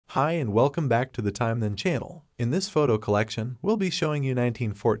Hi and welcome back to the Time Then channel. In this photo collection, we'll be showing you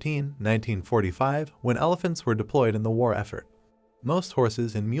 1914-1945 when elephants were deployed in the war effort. Most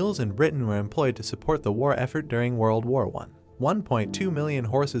horses and mules in Britain were employed to support the war effort during World War I. 1.2 million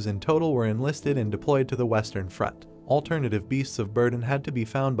horses in total were enlisted and deployed to the Western Front. Alternative beasts of burden had to be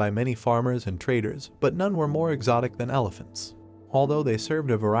found by many farmers and traders, but none were more exotic than elephants. Although they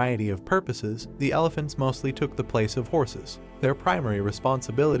served a variety of purposes, the elephants mostly took the place of horses. Their primary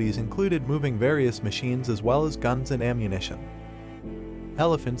responsibilities included moving various machines as well as guns and ammunition.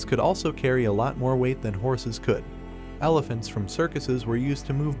 Elephants could also carry a lot more weight than horses could. Elephants from circuses were used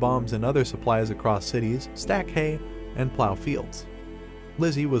to move bombs and other supplies across cities, stack hay, and plow fields.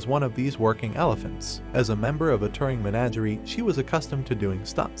 Lizzie was one of these working elephants. As a member of a touring menagerie, she was accustomed to doing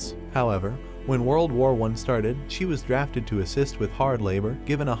stunts. However, when World War I started, she was drafted to assist with hard labor,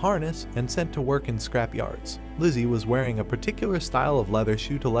 given a harness, and sent to work in scrap yards. Lizzie was wearing a particular style of leather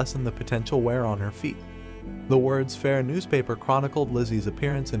shoe to lessen the potential wear on her feet. The World's Fair newspaper chronicled Lizzie's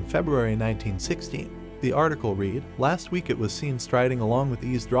appearance in February 1916. The article read, "Last week it was seen striding along with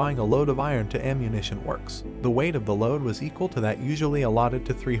ease drawing a load of iron to ammunition works. The weight of the load was equal to that usually allotted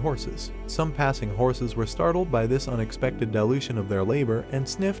to 3 horses. Some passing horses were startled by this unexpected dilution of their labor and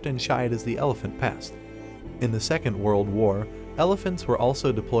sniffed and shied as the elephant passed." In the Second World War, elephants were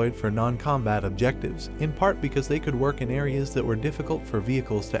also deployed for non-combat objectives, in part because they could work in areas that were difficult for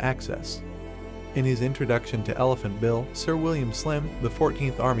vehicles to access. In his introduction to Elephant Bill, Sir William Slim, the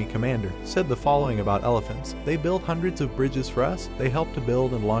 14th Army commander, said the following about elephants: "They built hundreds of bridges for us, they helped to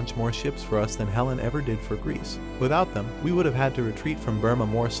build and launch more ships for us than Helen ever did for Greece. Without them, we would have had to retreat from Burma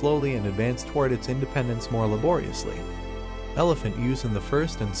more slowly and advance toward its independence more laboriously." Elephant use in the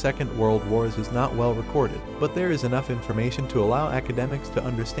First and Second World Wars is not well recorded, but there is enough information to allow academics to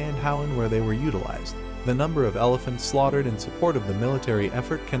understand how and where they were utilized. The number of elephants slaughtered in support of the military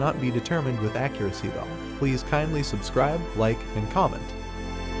effort cannot be determined with accuracy though. Please kindly subscribe, like, and comment.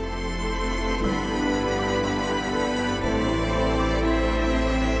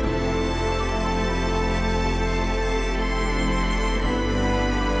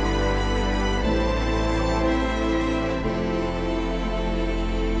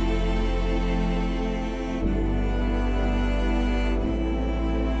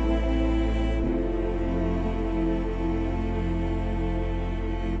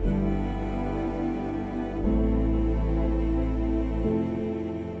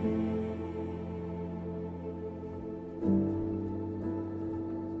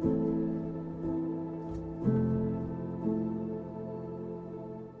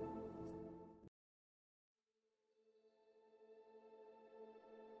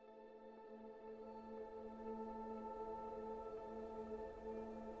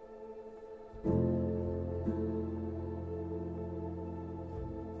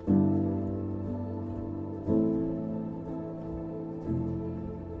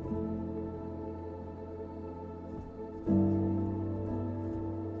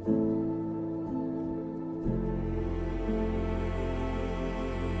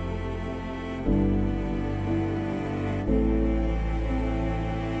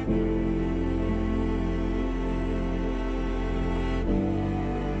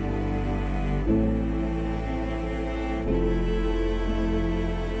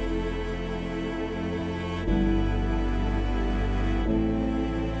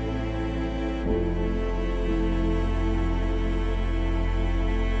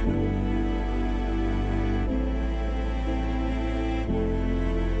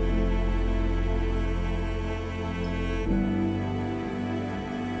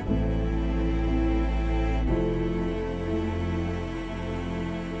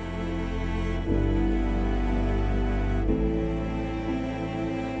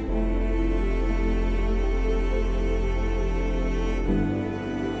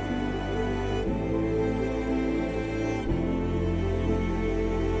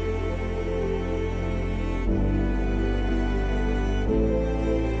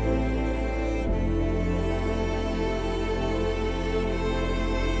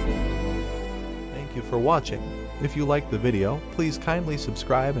 Thank you for watching. If you liked the video, please kindly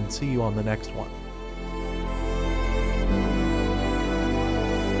subscribe and see you on the next one.